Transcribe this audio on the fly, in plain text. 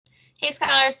Hey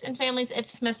scholars and families,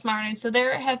 it's Miss Marnon. So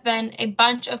there have been a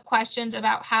bunch of questions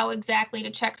about how exactly to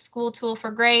check SchoolTool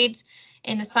for grades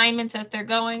and assignments as they're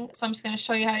going. So I'm just going to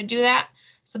show you how to do that.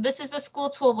 So this is the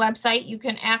SchoolTool website. You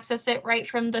can access it right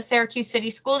from the Syracuse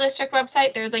City School District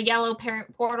website. There's a yellow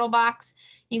parent portal box.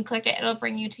 You can click it, it'll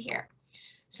bring you to here.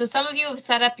 So some of you have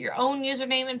set up your own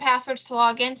username and passwords to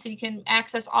log in so you can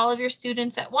access all of your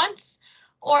students at once.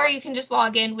 Or you can just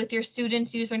log in with your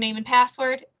student's username and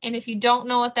password. And if you don't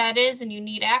know what that is and you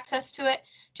need access to it,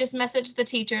 just message the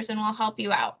teachers and we'll help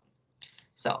you out.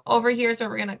 So over here is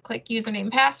where we're going to click username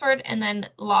and password and then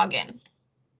log in.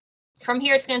 From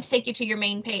here, it's going to take you to your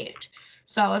main page.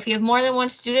 So if you have more than one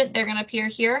student, they're going to appear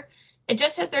here. It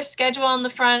just has their schedule on the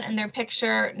front and their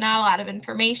picture, not a lot of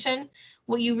information.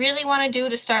 What you really want to do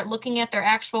to start looking at their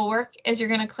actual work is you're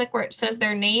going to click where it says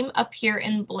their name up here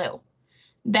in blue.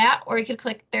 That, or you could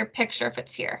click their picture if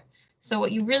it's here. So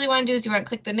what you really want to do is you want to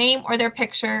click the name or their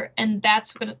picture, and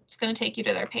that's what it's going to take you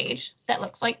to their page that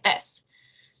looks like this.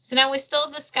 So now we still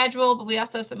have the schedule, but we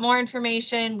also have some more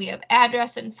information. We have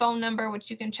address and phone number,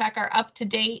 which you can check are up to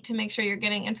date to make sure you're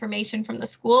getting information from the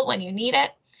school when you need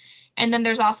it. And then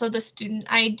there's also the student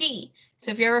ID. So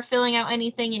if you're ever filling out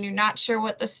anything and you're not sure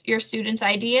what your student's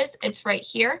ID is, it's right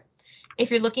here. If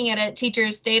you're looking at a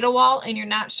teacher's data wall and you're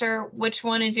not sure which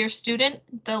one is your student,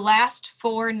 the last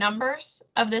 4 numbers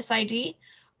of this ID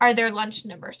are their lunch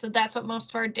number. So that's what most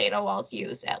of our data walls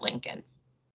use at Lincoln.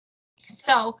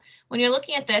 So when you're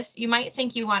looking at this, you might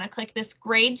think you want to click this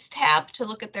grades tab to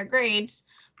look at their grades,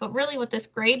 but really what this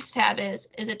grades tab is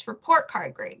it's report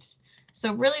card grades.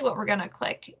 So really what we're going to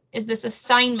click is this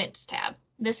assignments tab.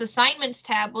 This assignments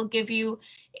tab will give you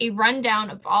a rundown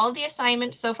of all of the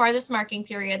assignments so far this marking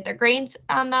period, their grades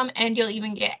on them, and you'll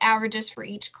even get averages for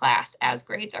each class as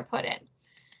grades are put in.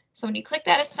 So when you click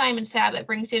that assignments tab, it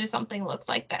brings you to something that looks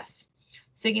like this.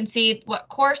 So you can see what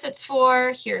course it's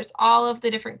for. Here's all of the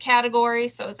different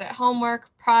categories. So is it homework,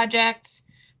 projects,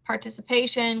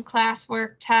 participation,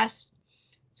 classwork, test.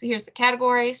 So here's the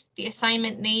categories, the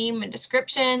assignment name and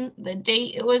description, the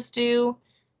date it was due,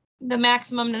 the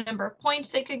maximum number of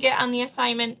points they could get on the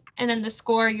assignment, and then the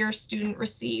score your student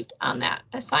received on that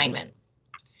assignment.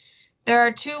 There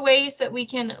are 2 ways that we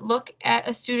can look at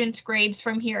a student's grades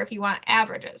from here if you want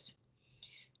averages.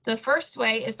 The first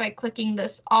way is by clicking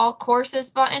this all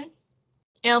courses button.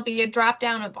 It'll be a drop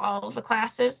down of all of the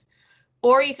classes,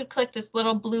 or you could click this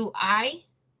little blue eye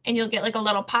and you'll get like a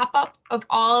little pop-up of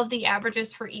all of the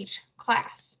averages for each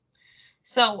class.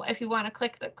 So if you want to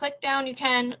click the click down, you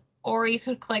can, or you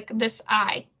could click this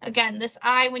eye. Again, this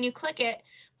eye, when you click it,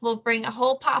 will bring a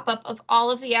whole pop-up of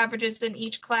all of the averages in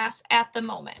each class at the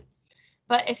moment.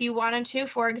 But if you wanted to,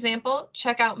 for example,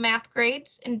 check out math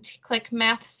grades and click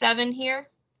math 7 here,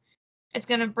 it's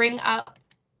going to bring up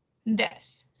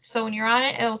this. So when you're on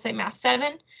it, it'll say math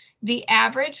 7. The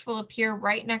average will appear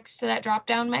right next to that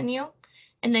drop-down menu.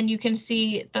 And then you can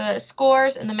see the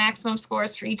scores and the maximum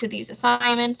scores for each of these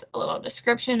assignments, a little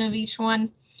description of each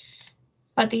one.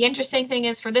 But the interesting thing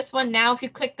is for this one, now if you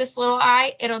click this little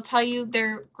eye, it'll tell you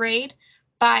their grade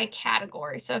by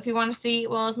category. So if you want to see,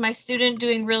 well, is my student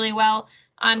doing really well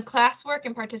on classwork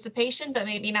and participation, but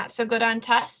maybe not so good on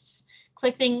tests,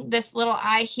 clicking this little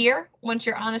eye here, once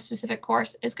you're on a specific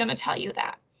course, is going to tell you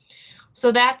that.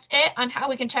 So that's it on how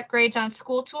we can check grades on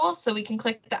SchoolTool. So we can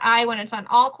click the eye when it's on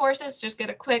all courses, just get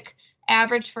a quick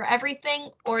average for everything,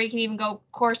 or you can even go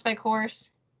course by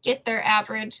course, get their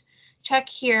average, check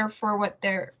here for what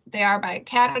they are by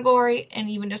category, and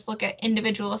even just look at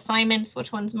individual assignments,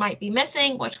 which ones might be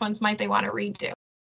missing, which ones might they want to redo.